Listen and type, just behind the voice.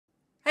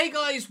Hey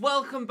guys,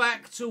 welcome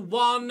back to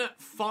One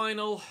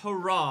Final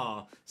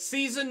Hurrah.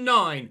 Season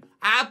 9,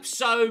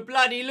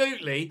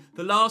 abso-bloody-lutely,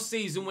 the last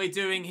season we're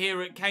doing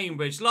here at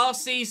Cambridge.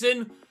 Last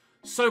season,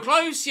 so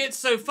close yet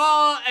so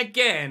far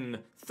again.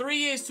 3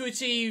 years to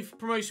achieve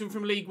promotion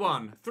from League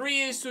 1. 3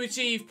 years to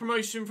achieve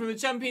promotion from the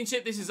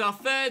Championship. This is our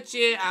 3rd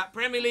year at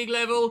Premier League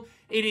level.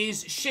 It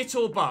is shit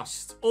or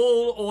bust.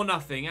 All or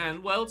nothing.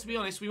 And, well, to be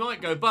honest, we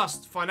might go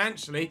bust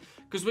financially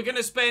because we're going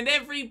to spend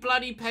every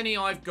bloody penny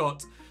I've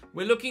got.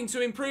 We're looking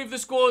to improve the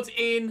squad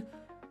in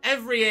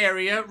every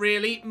area,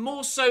 really.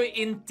 More so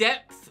in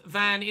depth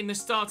than in the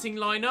starting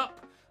lineup.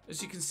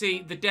 As you can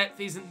see, the depth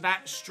isn't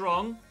that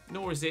strong,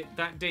 nor is it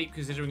that deep,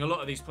 considering a lot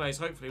of these players,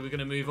 hopefully, we're going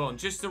to move on.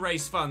 Just to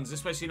raise funds,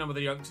 especially a number of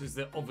the youngsters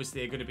that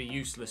obviously are going to be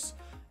useless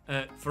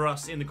for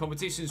us in the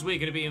competitions we're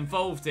going to be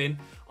involved in.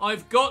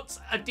 I've got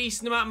a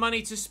decent amount of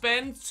money to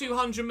spend,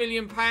 £200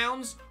 million.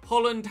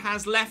 Holland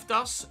has left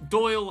us.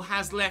 Doyle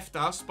has left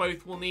us.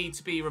 Both will need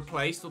to be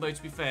replaced, although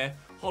to be fair,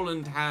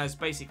 Holland has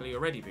basically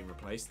already been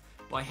replaced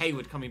by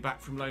Hayward coming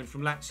back from loan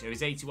from Lazio.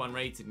 He's 81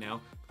 rated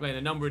now, playing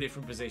a number of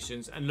different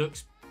positions and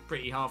looks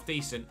pretty half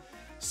decent.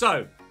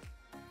 So,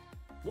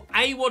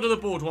 what do the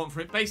board want for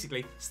it?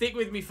 Basically, stick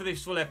with me for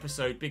this full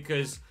episode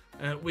because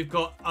we've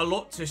got a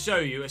lot to show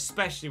you,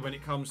 especially when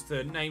it comes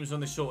to names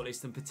on the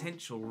shortlist and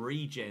potential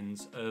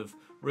regens of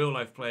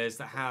real-life players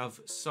that have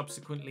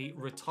subsequently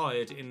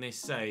retired in this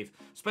save.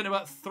 Spent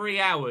about 3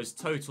 hours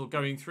total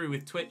going through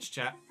with Twitch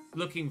chat,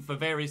 looking for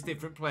various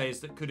different players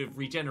that could have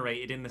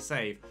regenerated in the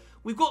save.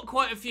 We've got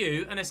quite a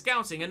few and are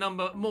scouting a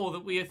number more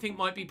that we think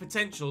might be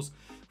potentials.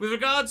 With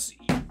regards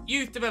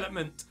youth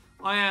development,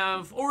 I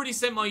have already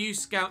sent my youth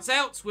scouts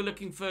out. We're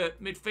looking for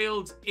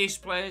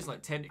midfield-ish players,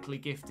 like technically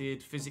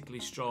gifted, physically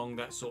strong,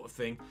 that sort of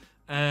thing.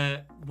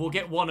 We'll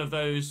get one of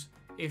those,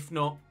 if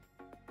not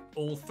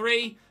all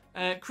three.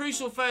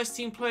 Crucial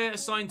first-team player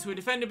assigned to a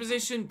defender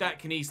position, that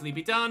can easily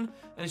be done.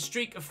 And a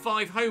streak of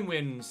 5 home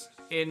wins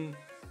in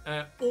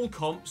all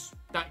comps,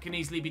 that can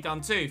easily be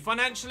done too.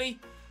 Financially,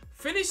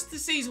 finished the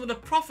season with a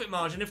profit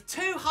margin of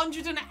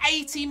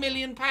 £280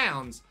 million.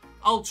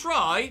 I'll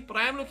try, but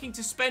I am looking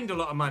to spend a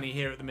lot of money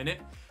here at the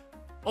minute.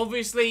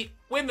 Obviously,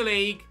 win the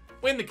league,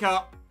 win the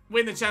cup,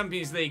 win the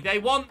Champions League. They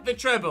want the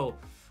treble.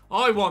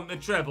 I want the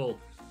treble.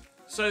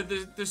 So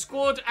the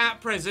squad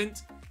at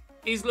present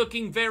is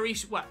looking very...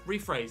 Well,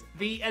 rephrase.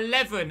 The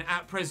 11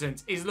 at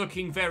present is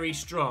looking very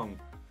strong.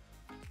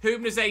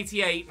 Hubner's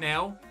 88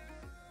 now.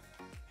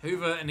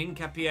 Hoover and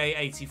Incapié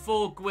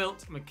 84.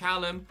 Gwilt,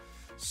 McCallum.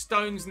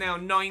 Stone's now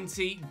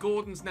 90,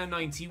 Gordon's now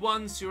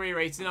 91, Surya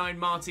 89,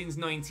 Martin's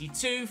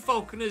 92,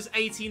 Falconer's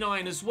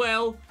 89 as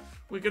well.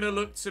 We're going to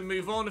look to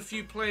move on a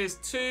few players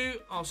too.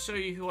 I'll show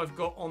you who I've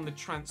got on the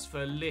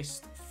transfer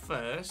list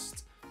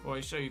first, or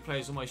I'll show you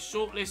players on my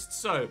short list.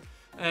 So,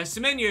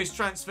 Semenyo's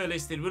transfer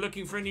listed. We're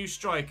looking for a new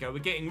striker. We're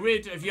getting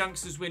rid of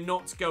youngsters we're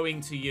not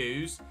going to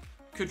use.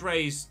 Could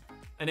raise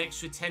an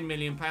extra £10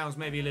 million,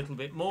 maybe a little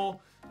bit more.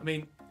 I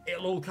mean,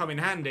 it'll all come in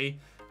handy.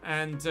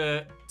 And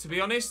to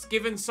be honest,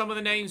 given some of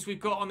the names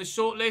we've got on the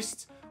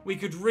shortlist, we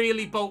could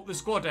really bulk the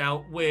squad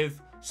out with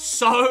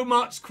so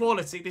much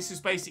quality. This is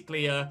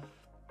basically a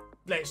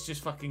let's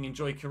just fucking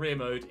enjoy career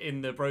mode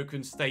in the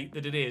broken state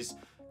that it is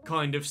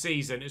kind of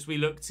season as we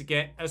look to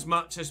get as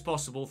much as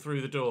possible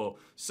through the door.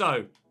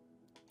 So,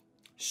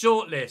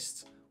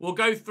 shortlist. We'll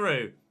go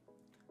through.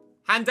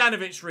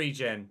 Handanovic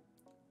regen.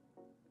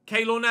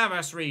 Keylor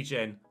Navas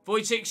regen.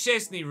 Wojciech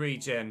Szczesny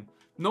regen.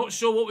 Not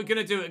sure what we're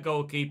going to do at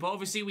goalkeeper.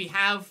 Obviously, we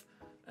have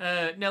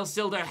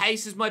Nelsildo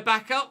Hayes as my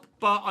backup,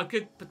 but I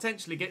could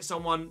potentially get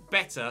someone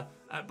better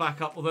at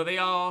backup, although they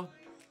are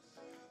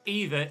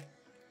either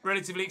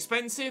relatively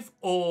expensive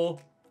or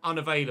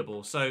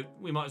unavailable. So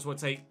we might as well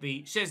take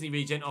the Szczesny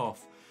regen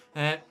off.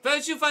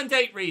 Virgil van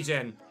Dijk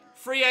regen.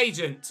 Free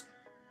agent.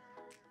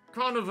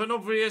 Kind of an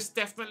obvious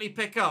definitely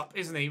pick up,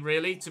 isn't he,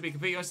 really, to be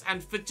completely honest?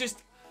 And for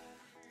just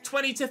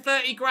 20 to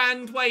 30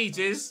 grand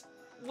wages...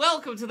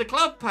 Welcome to the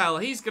club, pal.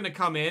 He's going to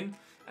come in.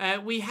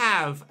 We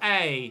have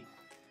a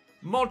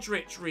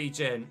Modric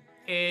regen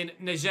in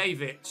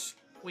Nejevic.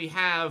 We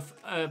have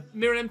a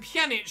Miralem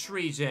Pjanic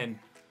regen.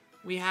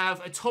 We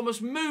have a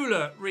Thomas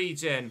Müller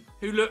regen,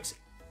 who looks...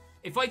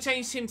 If I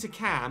change him to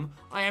Cam,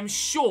 I am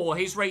sure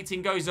his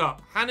rating goes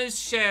up. Hannes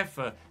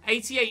Schärfer,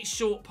 88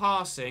 short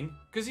passing.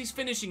 Because his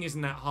finishing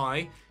isn't that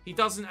high, he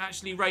doesn't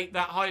actually rate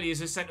that highly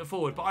as a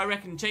centre-forward. But I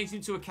reckon changing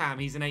him to a Cam,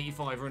 he's an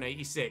 85 or an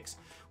 86.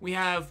 We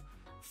have...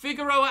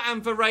 Figueroa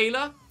and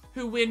Varela,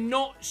 who we're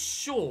not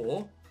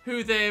sure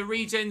who they're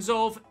regens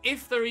of,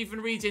 if they're even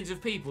regens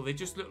of people. They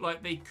just look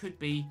like they could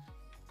be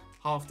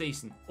half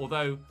decent,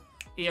 although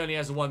he only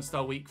has a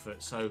 1-star weak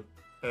foot, so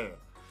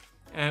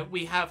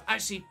we have,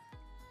 actually,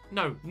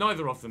 no,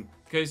 neither of them,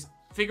 because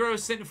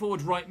Figueroa's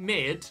centre-forward right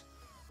mid,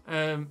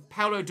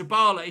 Paulo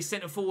Dybala is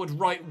centre-forward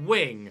right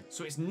wing,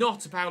 so it's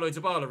not a Paulo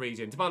Dybala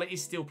regen. Dybala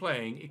is still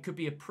playing. It could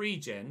be a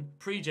pre-gen.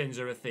 Pre-gens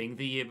are a thing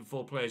the year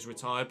before players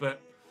retire,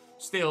 but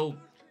still...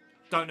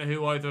 Don't know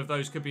who either of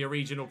those could be a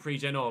regen or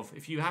pre-gen of.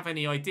 If you have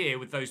any idea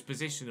with those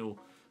positional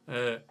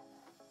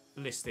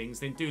listings,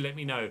 then do let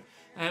me know.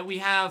 We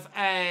have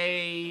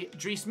a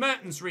Dries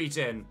Mertens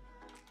regen.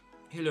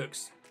 He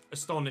looks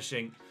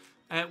astonishing.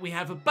 We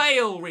have a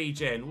Bale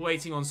regen.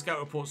 Waiting on scout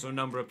reports on a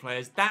number of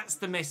players. That's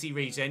the Messi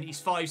regen.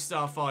 He's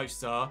 5-star,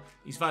 5-star.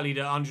 He's valued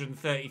at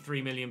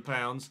 £133 million.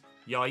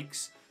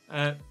 Yikes.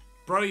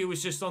 Broja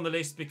was just on the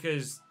list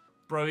because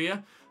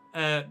Broja.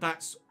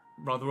 That's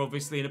rather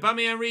obviously an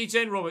Aubameyang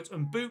regen. Robert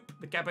Mboop,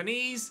 the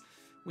Gabonese.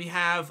 We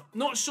have,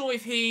 not sure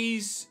if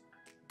he's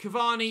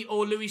Cavani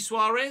or Luis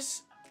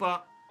Suarez,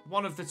 but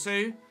one of the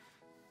two.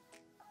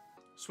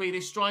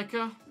 Swedish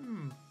striker.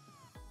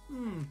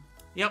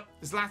 Yep,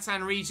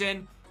 Zlatan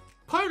regen.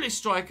 Polish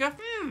striker.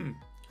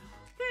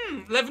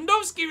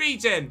 Lewandowski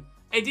regen.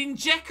 Edin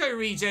Dzeko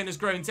regen has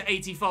grown to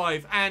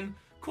 85. And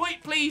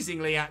quite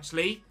pleasingly,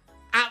 actually,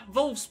 at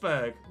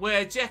Wolfsburg,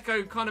 where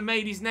Dzeko kind of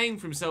made his name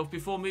for himself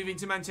before moving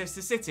to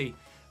Manchester City.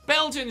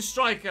 Belgian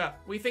striker.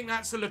 We think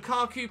that's a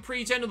Lukaku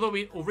regen,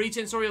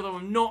 although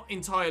I'm not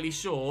entirely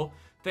sure.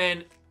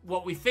 Then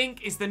what we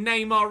think is the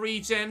Neymar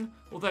regen,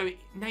 although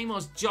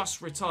Neymar's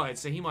just retired,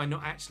 so he might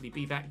not actually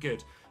be that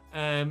good.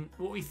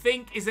 What we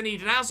think is an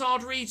Eden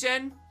Hazard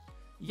regen.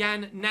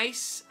 Jan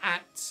Nace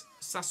at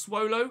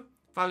Sassuolo,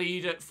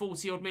 valued at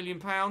 40-odd million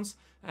pounds.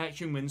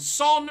 Heung-min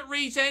Son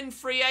regen,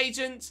 free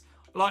agent.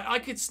 Like, I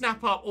could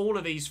snap up all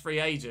of these free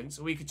agents,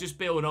 and we could just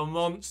build a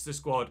monster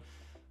squad.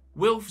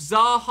 Wilf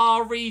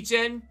Zaha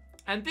regen.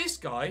 And this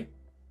guy,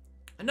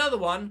 another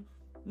one,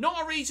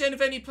 not a regen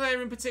of any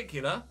player in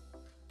particular,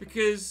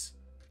 because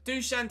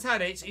Dusan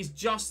Tadic is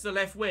just a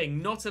left wing,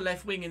 not a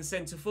left wing and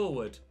centre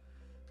forward.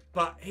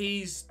 But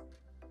he's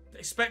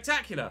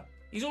spectacular.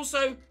 He's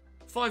also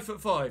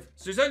 5'5",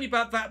 so he's only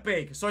about that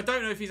big. So I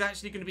don't know if he's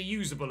actually going to be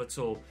usable at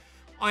all.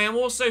 I am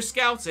also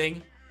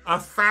scouting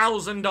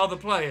 1,000 other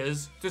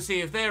players to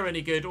see if they're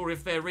any good or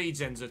if they're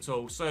regens at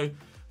all. So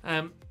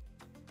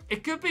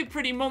it could be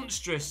pretty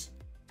monstrous,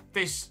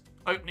 this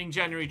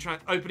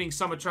opening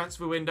summer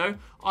transfer window.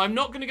 I'm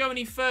not going to go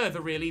any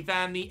further really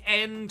than the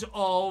end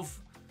of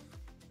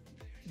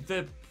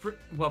the,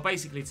 well,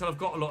 basically until I've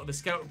got a lot of the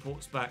scout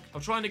reports back.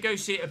 I'll try and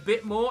negotiate a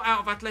bit more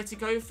out of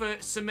Atletico for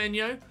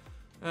Semenyo.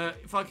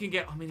 If I can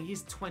get, I mean, he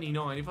is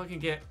 29. If I can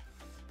get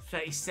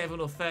 37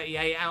 or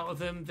 38 out of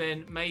them,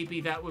 then maybe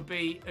that would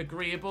be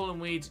agreeable and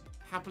we'd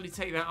happily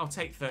take that. I'll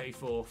take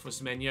 34 for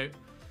Semenyo.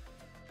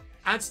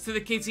 Adds to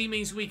the kitty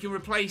means we can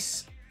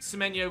replace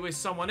Semenyo with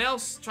someone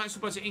else. Transfer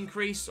budget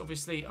increase.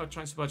 Obviously, our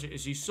transfer budget,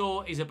 as you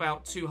saw, is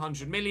about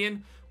 200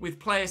 million, with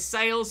player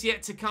sales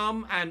yet to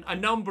come and a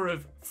number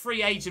of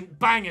free agent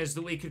bangers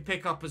that we could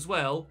pick up as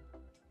well.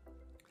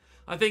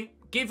 I think,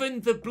 given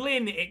the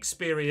Blin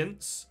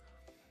experience,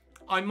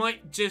 I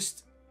might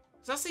just...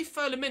 Did I say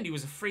Ferland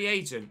was a free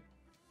agent?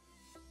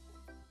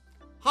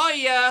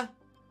 Hiya!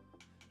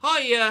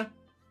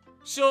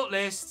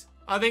 Shortlist.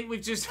 I think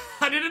we've just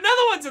added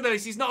another one to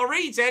this. He's not a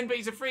regen, but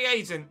he's a free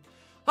agent.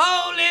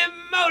 Holy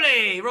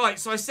moly! Right,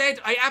 so I said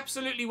I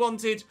absolutely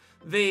wanted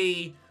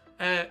the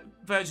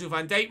Virgil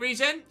van Dijk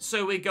regen,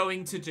 so we're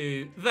going to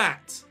do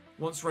that.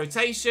 Wants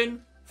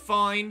rotation,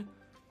 fine.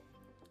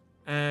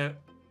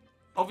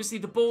 Obviously,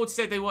 the board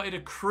said they wanted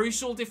a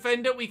crucial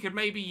defender. We could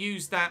maybe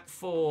use that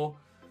for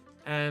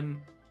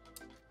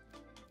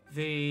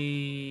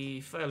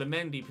the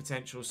Ferland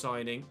potential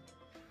signing.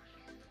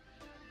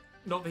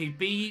 Not that he'd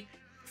be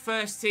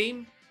first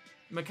team.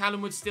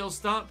 McCallum would still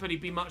start, but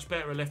he'd be much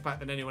better at left back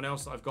than anyone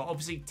else that I've got.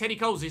 Obviously, Teddy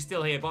Coles is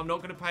still here, but I'm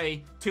not going to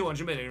pay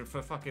 200 million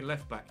for fucking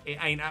left back. It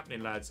ain't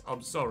happening, lads.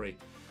 I'm sorry.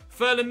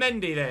 Ferland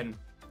Mendy then.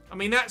 I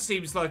mean, that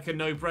seems like a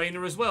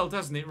no-brainer as well,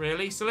 doesn't it,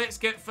 really? So let's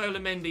get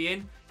Ferland Mendy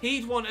in.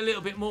 He'd want a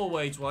little bit more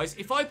wage-wise.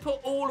 If I put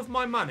all of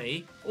my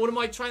money, all of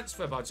my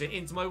transfer budget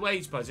into my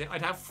wage budget,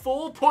 I'd have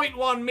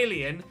 4.1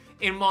 million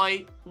in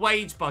my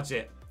wage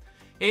budget.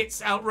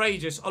 It's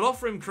outrageous. I'll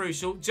offer him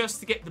crucial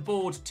just to get the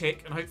board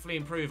tick and hopefully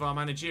improve our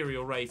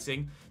managerial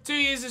rating. 2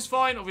 years is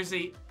fine.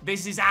 Obviously,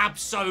 this is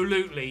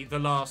absolutely the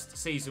last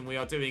season we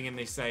are doing in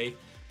this save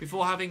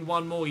before having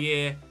one more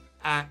year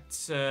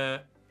at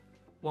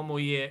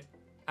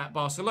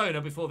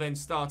Barcelona before then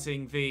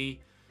starting the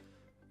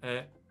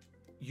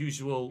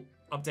usual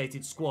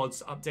updated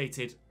squads,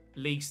 updated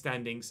league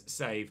standings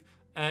save.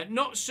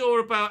 Not sure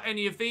about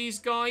any of these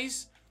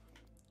guys.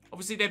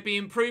 Obviously, there'd be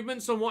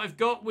improvements on what I've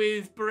got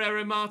with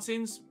Barrera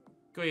Martins.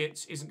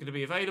 Goyet isn't going to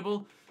be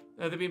available.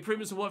 There'd be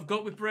improvements on what I've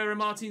got with Barrera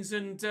Martins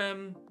and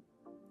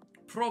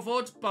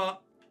Provod,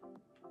 but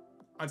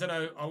I don't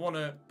know. I want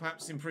to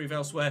perhaps improve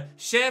elsewhere.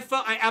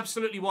 Scherfer, I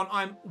absolutely want.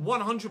 I'm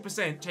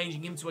 100%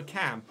 changing him to a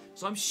cam.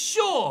 So I'm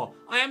sure,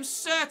 I am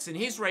certain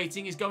his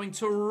rating is going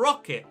to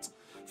rocket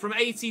from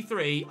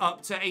 83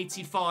 up to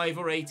 85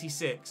 or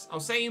 86.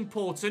 I'll say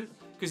important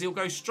because he'll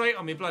go straight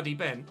on my bloody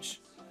bench.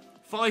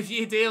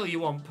 5-year deal you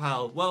want,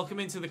 pal. Welcome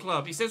into the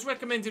club. He says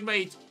recommended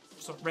wage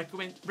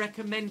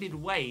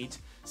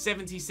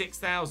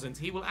 76,000.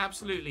 He will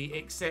absolutely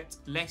accept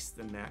less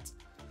than that.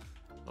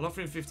 I'll offer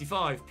him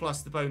 55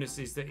 plus the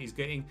bonuses that he's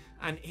getting,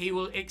 and he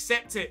will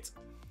accept it.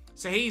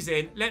 So he's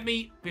in. Let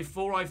me,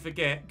 before I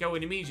forget, go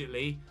in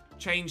immediately,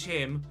 change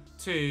him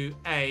to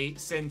a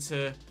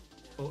centre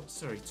Or,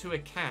 sorry, to a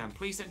cam.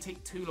 Please don't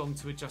take too long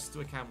to adjust to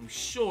a cam. I'm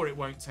sure it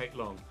won't take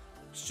long.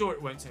 I'm sure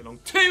it won't take long.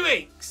 2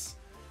 weeks!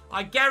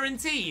 I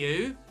guarantee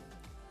you,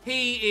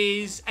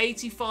 he is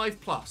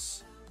 85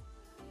 plus.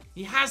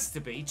 He has to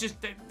be. Just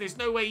there's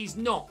no way he's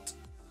not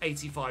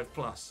 85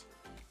 plus.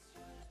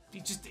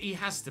 He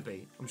has to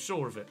be. I'm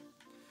sure of it.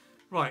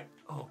 Right.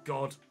 Oh,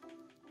 God.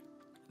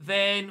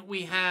 Then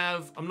we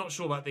have... I'm not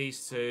sure about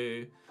these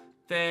two.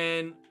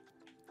 Then...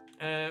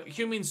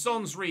 Heung-min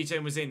Son's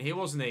regen was in here,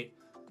 wasn't he?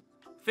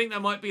 Think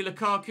that might be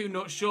Lukaku.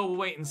 Not sure. We'll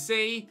wait and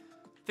see.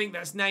 Think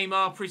that's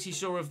Neymar. Pretty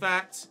sure of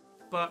that.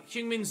 But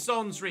Heung-min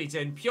Son's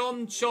regen.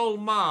 Pyeon Chol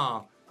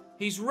Ma.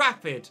 He's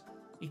rapid.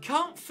 He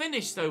can't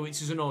finish, though,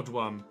 which is an odd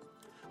one.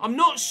 I'm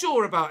not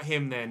sure about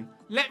him, then.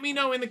 Let me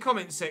know in the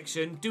comments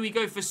section. Do we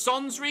go for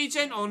Son's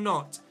regen or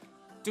not?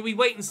 Do we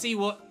wait and see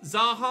what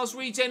Zaha's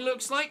regen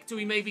looks like? Do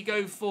we maybe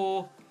go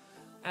for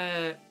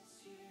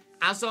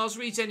Azar's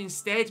regen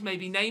instead?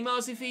 Maybe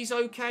Neymar's if he's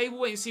okay?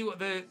 We'll wait and see what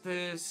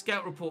the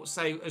scout reports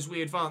say as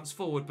we advance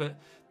forward. But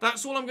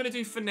that's all I'm going to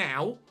do for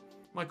now.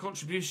 My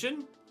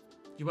contribution.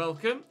 You're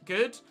welcome.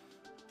 Good.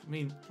 I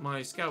mean,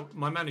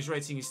 my manage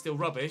rating is still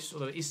rubbish,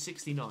 although it is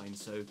 69,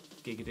 so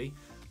giggity.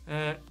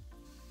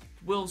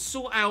 We'll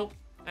sort out,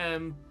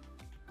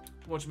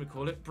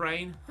 whatchamacallit,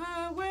 brain.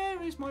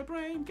 Where is my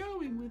brain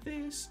going with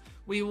this?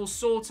 We will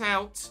sort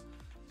out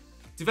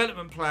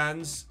development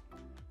plans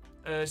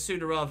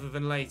sooner rather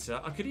than later.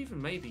 I could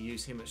even maybe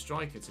use him at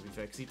striker, to be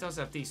fair, because he does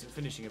have decent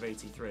finishing of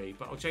 83,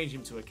 but I'll change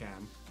him to a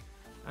cam.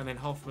 And then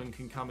Hoffman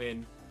can come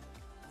in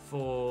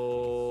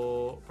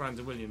for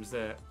Brandon Williams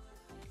there.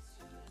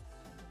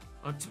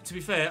 To be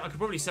fair, I could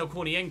probably sell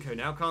Kornienko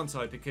now, can't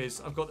I?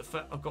 Because I've got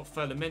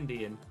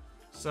Ferland-Mendy in.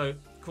 So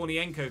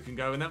Kornienko can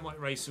go, and that might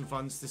raise some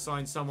funds to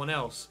sign someone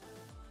else.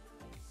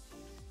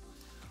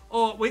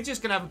 Or we're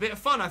just going to have a bit of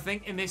fun, I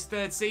think, in this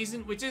third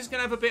season. We're just going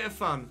to have a bit of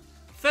fun.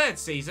 Third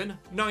season,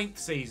 9th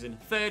season,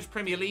 third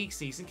Premier League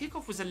season.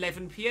 Kickoff was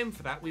 11 PM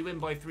for that. We win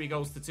by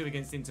 3-2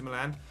 against Inter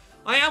Milan.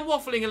 I am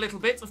waffling a little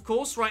bit, of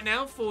course, right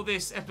now for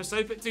this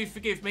episode, but do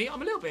forgive me.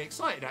 I'm a little bit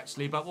excited,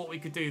 actually, about what we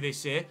could do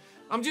this year.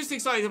 I'm just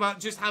excited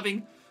about just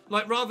having,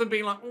 like, rather than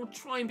being like, oh,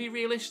 try and be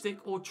realistic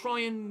or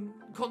try and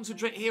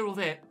concentrate here or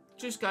there,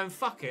 just go and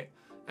fuck it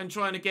and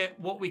trying to get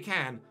what we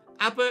can.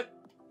 Abbott,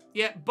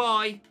 yeah,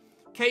 bye.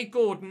 Cade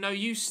Gordon, no,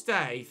 you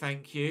stay,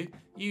 thank you.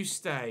 You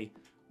stay.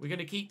 We're going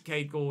to keep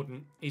Cade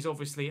Gordon. He's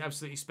obviously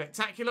absolutely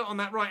spectacular on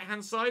that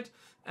right-hand side.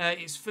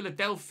 It's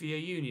Philadelphia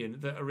Union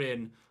that are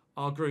in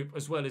our group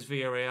as well as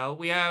Villarreal.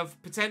 We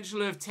have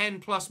potential of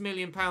 £10+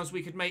 million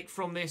we could make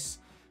from this.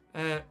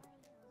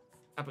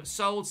 Abbott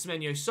sold,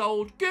 Semenyo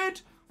sold. Good.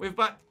 We have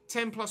about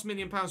 £10+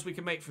 million we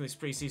can make from this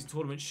pre-season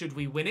tournament should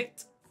we win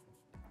it.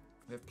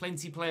 We have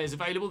plenty of players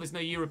available. There's no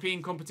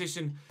European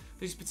competition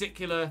this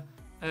particular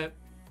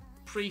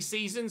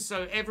pre-season,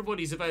 so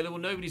everybody's available.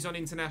 Nobody's on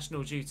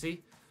international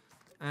duty.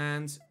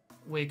 And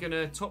we're going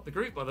to top the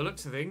group by the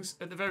looks of things.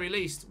 At the very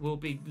least, we'll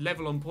be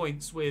level on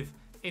points with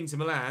Inter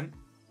Milan.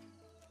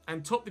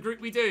 And top the group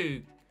we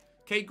do.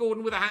 Cade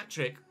Gordon with a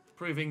hat-trick,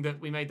 proving that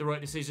we made the right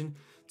decision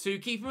to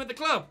keep him at the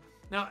club.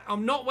 Now,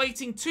 I'm not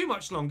waiting too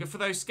much longer for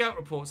those scout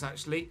reports,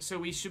 actually, so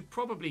we should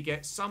probably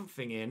get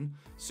something in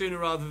sooner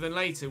rather than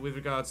later with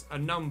regards a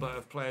number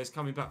of players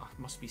coming back. I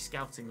must be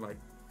scouting like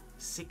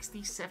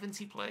 60,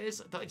 70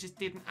 players that I just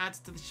didn't add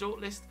to the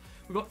shortlist.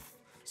 We've got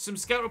some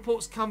scout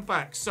reports come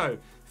back. So,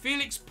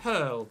 Felix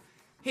Pearl,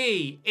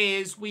 he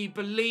is, we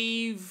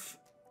believe,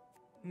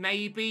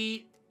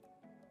 maybe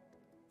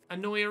a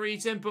Neuer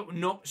regen, but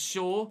not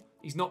sure.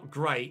 He's not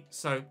great,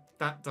 so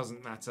that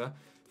doesn't matter.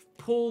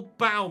 Paul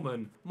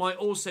Baumann might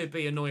also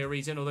be a Neuer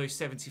regen, although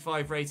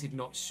 75 rated,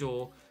 not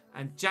sure.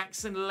 And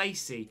Jackson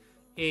Lacey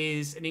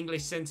is an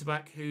English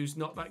centre-back who's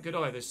not that good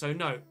either. So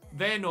no,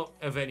 they're not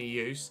of any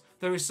use.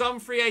 There are some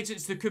free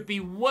agents that could be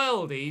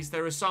worldies.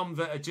 There are some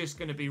that are just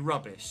going to be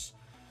rubbish.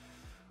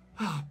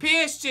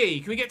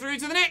 PSG, can we get through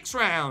to the next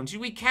round?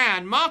 We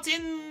can.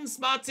 Martins.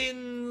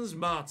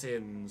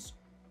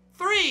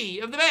 3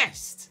 of the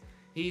best.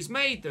 He's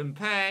made them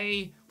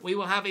pay. We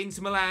will have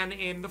Inter Milan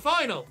in the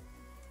final,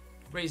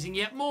 raising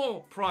yet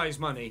more prize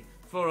money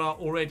for our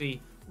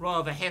already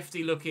rather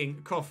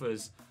hefty-looking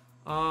coffers.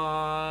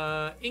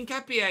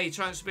 Hincapié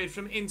transfer bid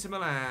from Inter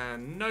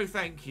Milan. No,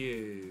 thank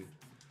you.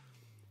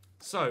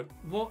 So,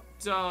 what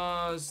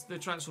does the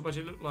transfer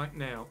budget look like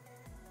now?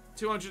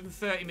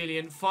 230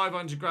 million,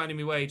 500 grand in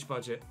my wage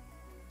budget.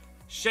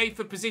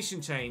 Schaefer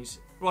position change.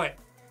 Right.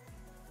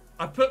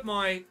 I put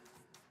my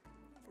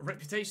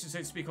reputation, so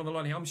to speak, on the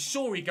line here. I'm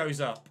sure he goes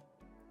up.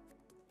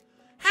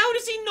 How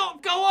does he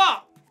not go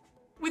up?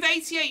 With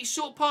 88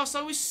 short pass,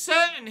 I was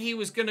certain he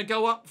was going to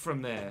go up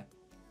from there.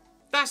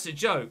 That's a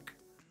joke.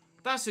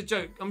 That's a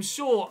joke. I'm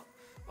sure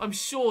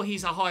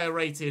he's a higher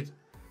rated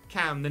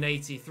cam than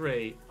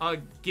 83.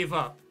 I'd give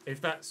up if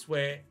that's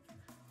where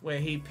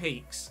he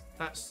peaks.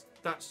 That's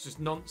just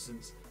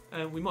nonsense.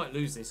 We might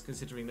lose this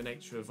considering the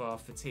nature of our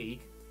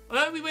fatigue.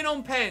 Oh, we win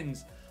on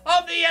pens.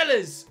 Up the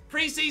Yellers!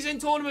 Pre-season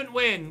tournament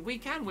win. We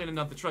can win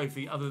another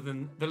trophy other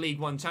than the League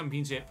One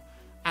Championship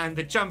and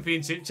the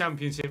championship.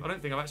 I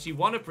don't think I've actually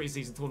won a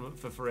pre-season tournament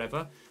for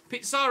forever.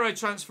 Pizarro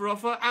transfer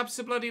offer.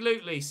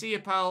 Abso-bloody-lutely. See you,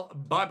 pal.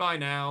 Bye-bye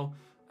now.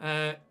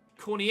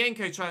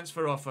 Kornienko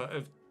transfer offer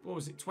of, what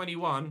was it,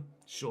 21?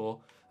 Sure.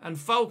 And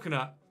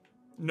Falconer,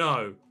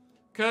 no.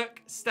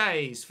 Kirk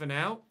stays for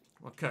now.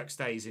 Well, Kirk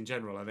stays in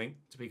general, I think,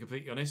 to be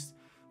completely honest.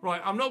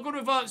 Right, I'm not going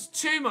to advance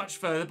too much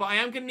further, but I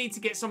am going to need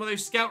to get some of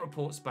those scout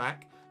reports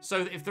back,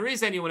 so that if there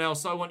is anyone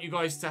else I want you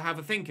guys to have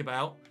a think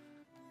about,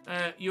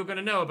 you're going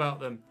to know about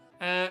them.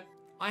 I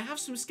have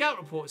some scout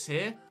reports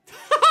here.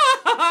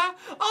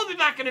 I'll be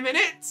back in a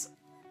minute.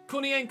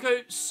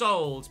 Kornienko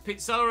sold.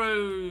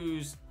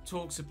 Pizarro's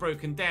talks have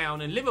broken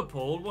down, and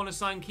Liverpool want to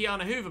sign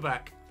Keanu Hoover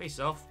back. Piss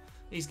off.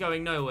 He's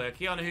going nowhere.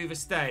 Keanu Hoover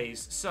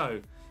stays.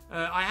 So,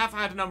 I have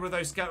had a number of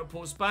those scout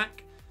reports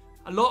back.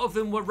 A lot of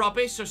them were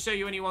rubbish. I'll show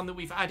you anyone that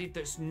we've added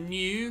that's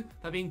new.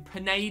 That being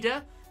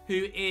Pineda,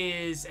 who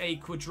is a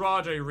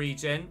Quadrado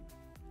regen.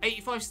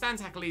 85 stand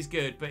tackle is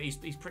good, but he's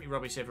pretty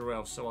rubbish everywhere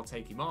else, so I'll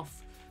take him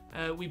off.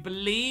 We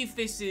believe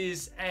this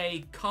is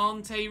a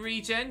Kante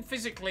regen.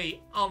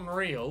 Physically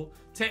unreal.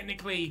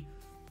 Technically,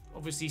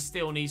 obviously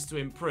still needs to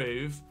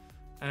improve,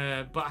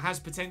 but has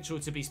potential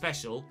to be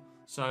special.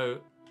 So,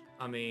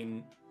 I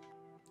mean,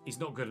 he's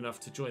not good enough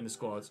to join the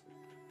squad.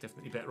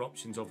 Definitely better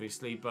options,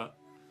 obviously, but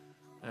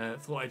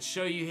thought I'd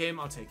show you him.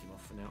 I'll take him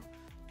off for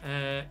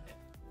now.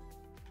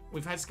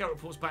 We've had scout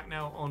reports back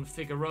now on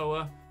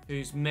Figueroa,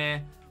 who's meh,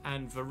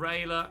 and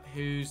Varela,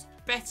 who's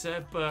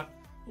better, but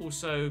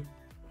also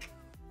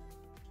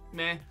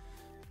meh.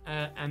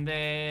 And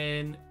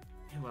then,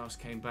 who else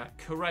came back?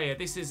 Correa.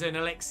 This is an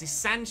Alexis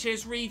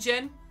Sanchez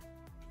regen,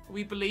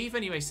 we believe.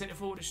 Anyway, centre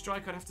forward to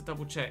strike. I'd have to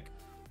double check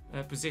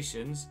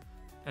positions.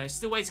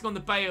 Still waiting on the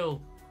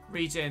Bale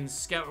regens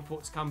scout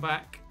report to come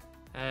back.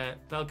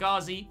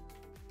 Belghazi.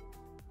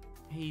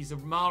 He's a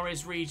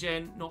Mahrez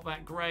regen. Not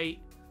that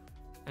great.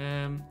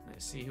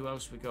 Let's see who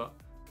else we got.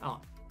 Oh,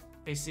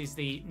 this is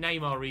the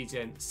Neymar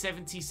regen.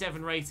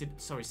 77 rated.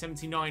 Sorry,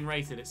 79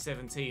 rated at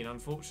 17,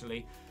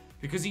 unfortunately.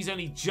 Because he's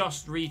only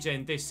just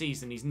regen this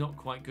season, he's not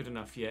quite good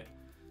enough yet.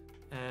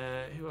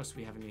 Who else do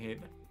we have in here?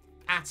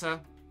 Atta.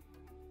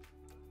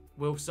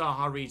 Will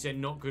Zaha regen,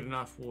 not good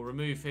enough. We'll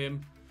remove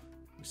him.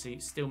 We'll see,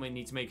 still may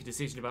need to make a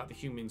decision about the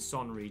Heung-min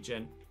Son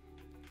regen.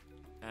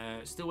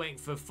 Still waiting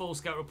for full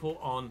scout report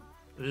on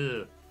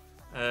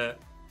Aubameyang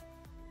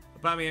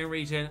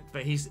regen,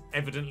 but he's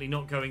evidently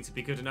not going to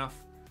be good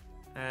enough.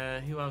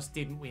 Who else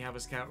didn't we have a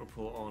scout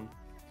report on?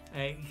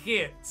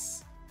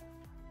 Hits.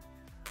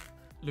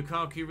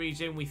 Lukaku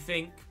regen, we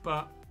think,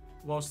 but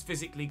whilst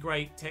physically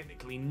great,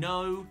 technically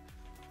no.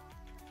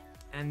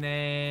 And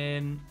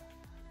then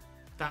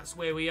that's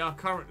where we are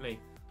currently.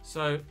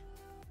 So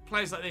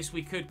players like this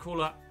we could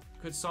call up,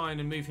 could sign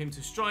and move him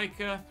to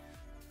striker.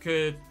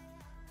 Could,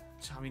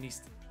 I mean,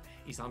 he's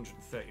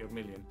 130 odd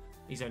million.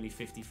 He's only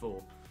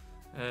 54.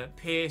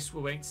 Pierce,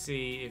 we're waiting to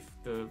see if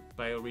the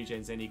Bale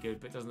regen's any good,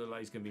 but it doesn't look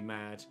like he's going to be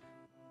mad.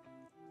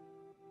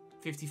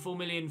 54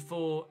 million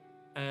for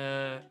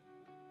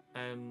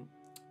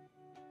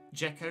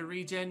Dzeko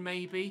regen,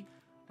 maybe.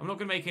 I'm not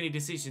going to make any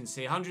decisions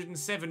here.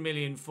 107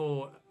 million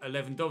for a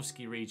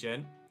Lewandowski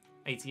regen.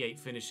 88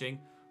 finishing.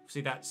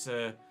 Obviously, that's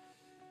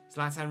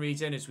Zlatan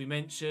regen, as we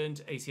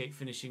mentioned. 88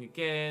 finishing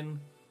again.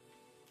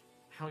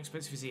 How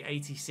expensive is he?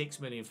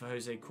 86 million for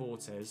Jose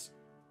Cortez,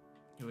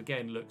 who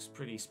again looks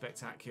pretty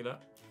spectacular.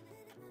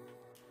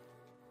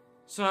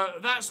 So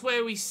that's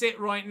where we sit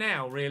right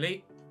now,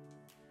 really.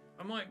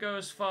 I might go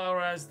as far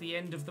as the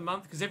end of the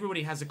month, because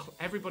everybody has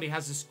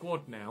a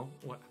squad now.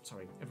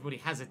 Sorry, everybody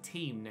has a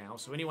team now.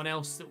 So anyone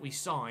else that we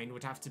sign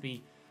would have to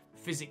be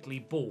physically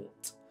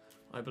bought,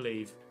 I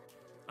believe.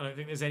 I don't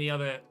think there's any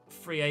other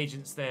free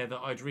agents there that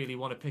I'd really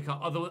want to pick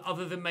up,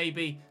 other than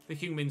maybe the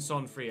Heung-min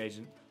Son free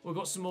agent. We've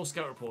got some more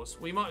scout reports.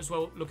 We might as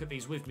well look at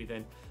these with me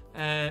then.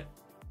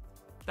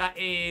 That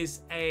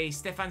is a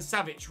Stefan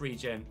Savic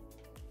regen.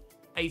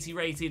 80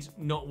 rated,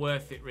 not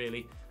worth it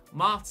really.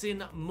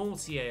 Martin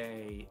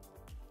Mortier.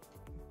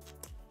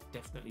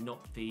 Definitely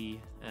not the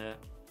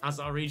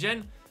Azar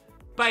regen.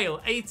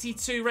 Bale,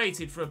 82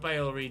 rated for a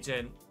Bale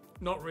regen.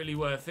 Not really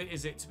worth it,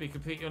 is it, to be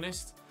completely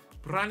honest?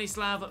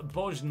 Branislav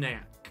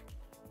Bozniak.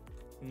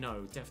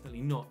 No, definitely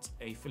not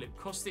a Filip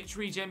Kostic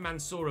regen.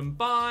 Mansour and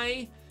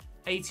Bai.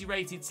 80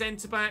 rated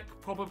centre-back.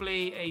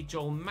 Probably a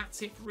Joel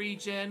Matip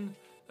regen.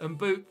 And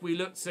Boop, we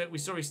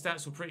saw his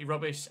stats were pretty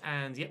rubbish.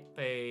 And yep,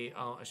 they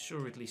are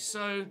assuredly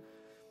so.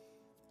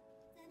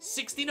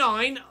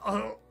 69.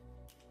 Oh.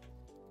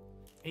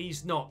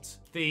 He's not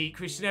the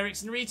Christian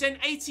Eriksen regen.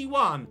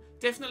 81.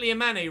 Definitely a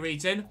Mane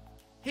regen.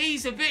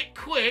 He's a bit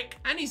quick,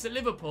 and he's at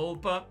Liverpool,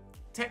 but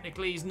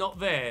technically he's not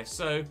there,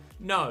 so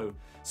no.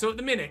 So at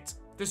the minute,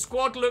 the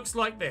squad looks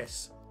like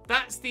this.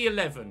 That's the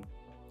 11.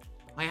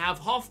 I have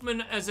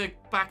Hoffman as a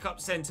backup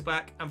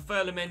centre-back and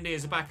Ferland Mendy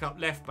as a backup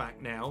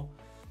left-back now.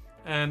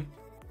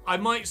 I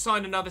might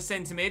sign another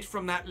centre-mid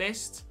from that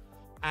list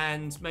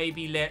and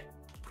maybe let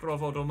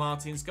Provod or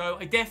Martins go.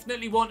 I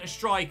definitely want a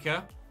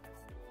striker.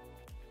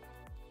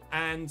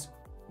 And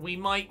we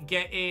might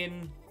get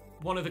in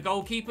one of the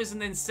goalkeepers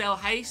and then sell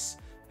Hayes.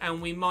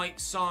 and we might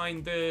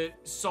sign the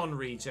Son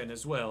regen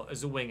as well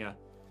as a winger.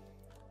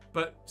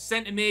 But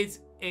centre mid,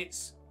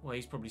 it's... Well,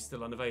 he's probably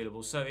still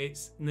unavailable. So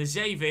it's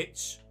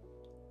Najevic.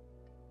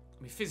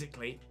 I mean,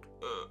 physically,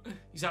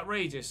 he's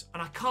outrageous.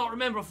 And I can't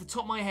remember off the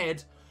top of my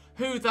head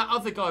who that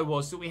other guy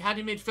was that we had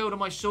in midfield on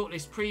my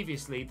shortlist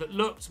previously that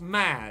looked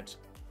mad,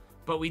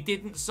 but we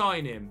didn't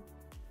sign him.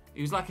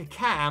 He was like a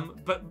cam,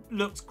 but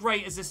looked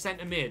great as a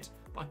centre mid.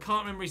 But I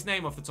can't remember his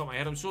name off the top of my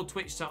head. I'm sure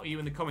Twitch chat or you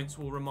in the comments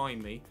will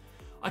remind me.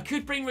 I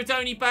could bring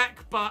Radoni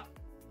back, but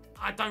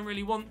I don't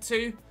really want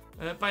to.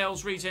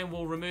 Bale's regen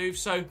will remove.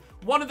 So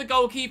one of the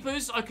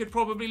goalkeepers I could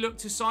probably look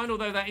to sign,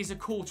 although that is a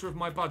quarter of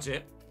my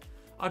budget.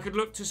 I could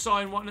look to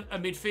sign a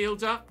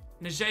midfielder,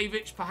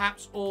 Najevic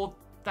perhaps, or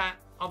that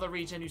other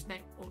regen whose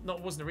name... No,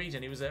 it wasn't a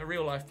regen, he was a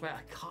real-life player.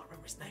 I can't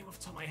remember his name off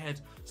the top of my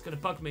head. It's going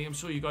to bug me. I'm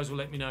sure you guys will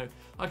let me know.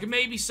 I could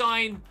maybe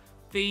sign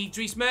the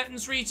Dries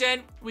Mertens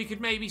regen. We could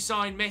maybe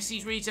sign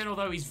Messi's regen,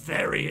 although he's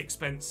very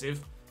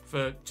expensive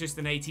for just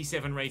an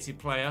 87 rated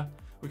player.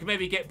 We could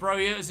maybe get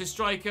Broja as a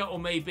striker, or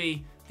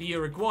maybe the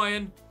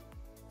Uruguayan.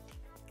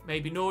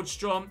 Maybe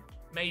Nordstrom.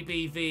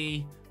 Maybe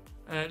the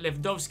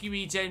Lewandowski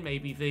regen.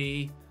 Maybe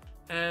the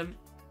Edin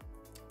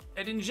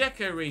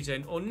Dzeko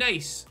regen, or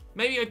Nace.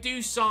 Maybe I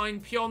do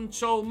sign Pyeon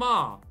Chol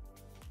Ma.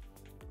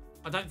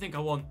 I don't think I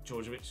want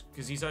Djordjevic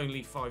because he's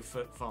only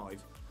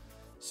 5'5".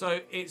 So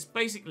it's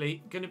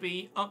basically going to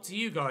be up to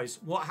you guys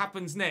what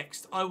happens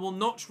next. I will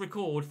not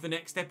record the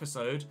next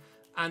episode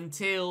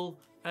until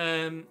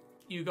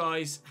you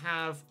guys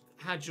have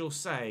had your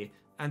say.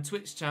 And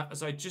Twitch chat,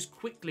 as I just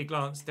quickly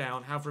glanced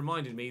down, have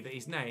reminded me that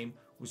his name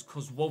was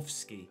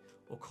Kozłowski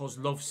or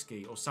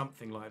Kozlovski or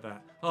something like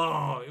that.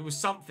 Oh, it was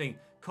something.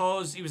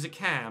 He was a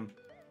cam.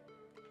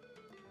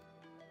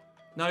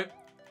 No,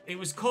 it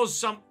was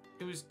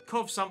it was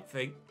Kov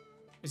something.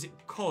 Is it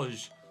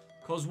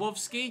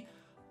Kozłowski?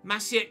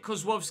 Maciek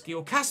Kozłowski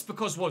or Kasper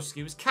Kozłowski.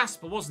 It was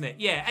Kasper, wasn't it?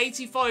 Yeah,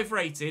 85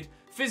 rated.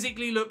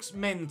 Physically looks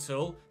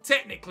mental.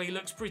 Technically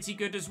looks pretty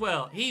good as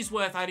well. He's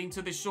worth adding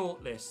to the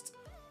shortlist.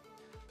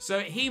 So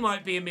he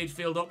might be a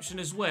midfield option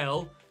as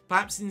well.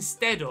 Perhaps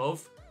instead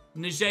of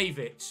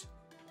Najevic.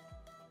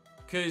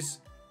 Because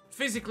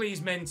physically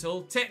he's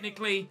mental.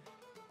 Technically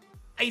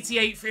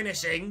 88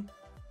 finishing.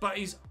 But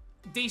he's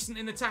decent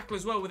in the tackle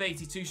as well with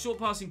 82. Short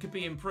passing could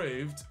be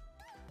improved.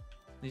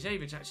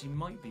 Najevic actually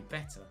might be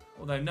better.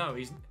 Although no,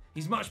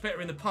 he's much better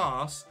in the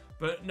pass,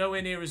 but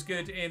nowhere near as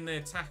good in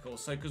the tackle.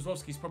 So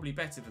Kozłowski's probably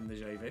better than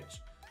Najevic.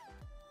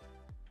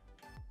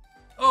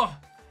 Oh,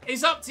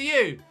 it's up to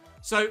you.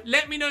 So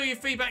let me know your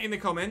feedback in the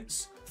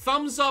comments.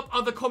 Thumbs up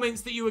other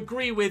comments that you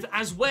agree with,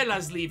 as well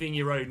as leaving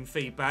your own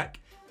feedback.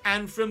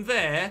 And from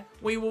there,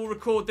 we will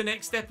record the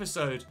next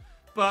episode.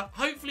 But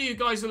hopefully you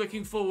guys are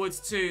looking forward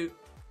to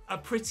a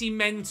pretty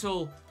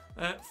mental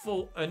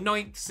for a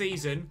 9th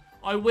season.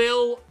 I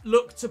will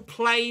look to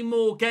play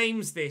more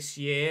games this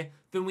year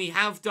than we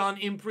have done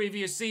in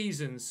previous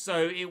seasons.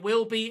 So it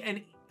will be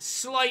a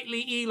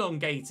slightly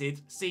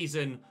elongated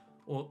season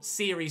or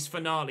series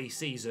finale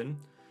season.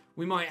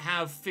 We might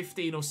have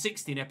 15 or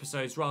 16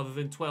 episodes rather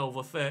than 12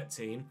 or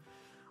 13,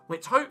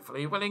 which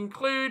hopefully will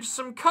include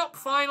some cup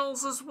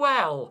finals as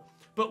well.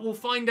 But we'll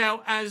find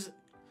out as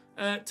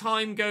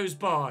time goes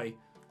by.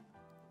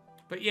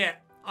 But yeah,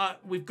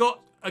 we've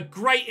got a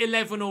great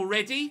 11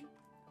 already.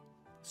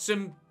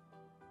 Some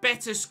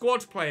better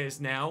squad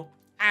players now.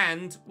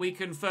 And we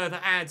can further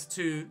add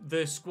to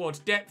the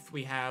squad depth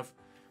we have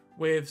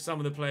with some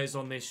of the players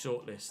on this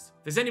shortlist.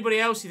 If there's anybody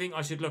else you think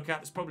I should look at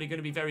that's probably going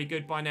to be very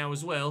good by now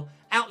as well,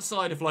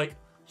 outside of like,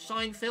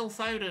 sign Phil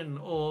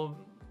Foden or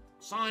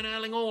sign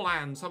Erling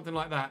Haaland, something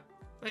like that.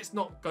 Let's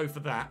not go for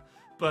that,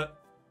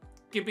 but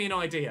give me an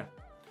idea.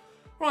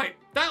 Right,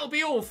 that'll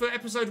be all for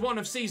episode 1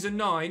 of season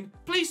 9.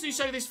 Please do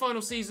show this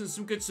final season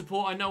some good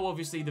support. I know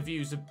obviously the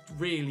views have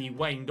really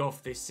waned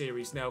off this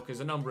series now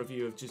because a number of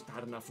you have just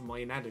had enough of my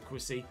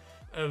inadequacy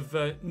of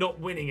not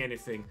winning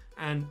anything.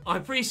 And I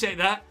appreciate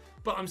that,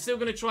 but I'm still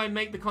going to try and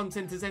make the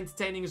content as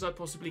entertaining as I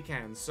possibly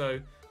can. So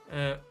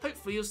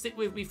hopefully you'll stick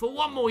with me for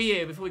one more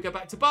year before we go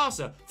back to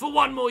Barca. For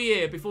one more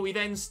year before we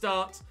then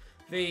start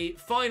the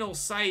final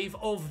save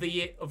of the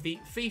year, of the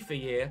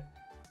FIFA year,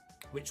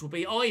 which will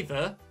be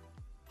either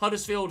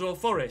Huddersfield or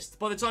Forest.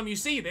 By the time you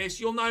see this,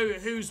 you'll know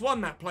who's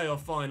won that playoff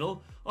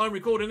final. I'm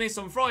recording this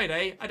on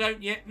Friday. I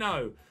don't yet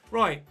know.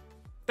 Right,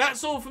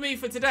 that's all for me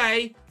for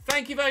today.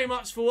 Thank you very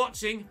much for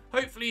watching.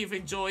 Hopefully you've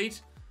enjoyed.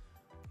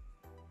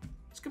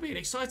 It's going to be an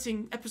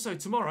exciting episode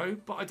tomorrow,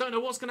 but I don't know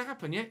what's going to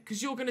happen yet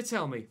because you're going to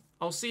tell me.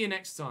 I'll see you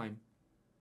next time.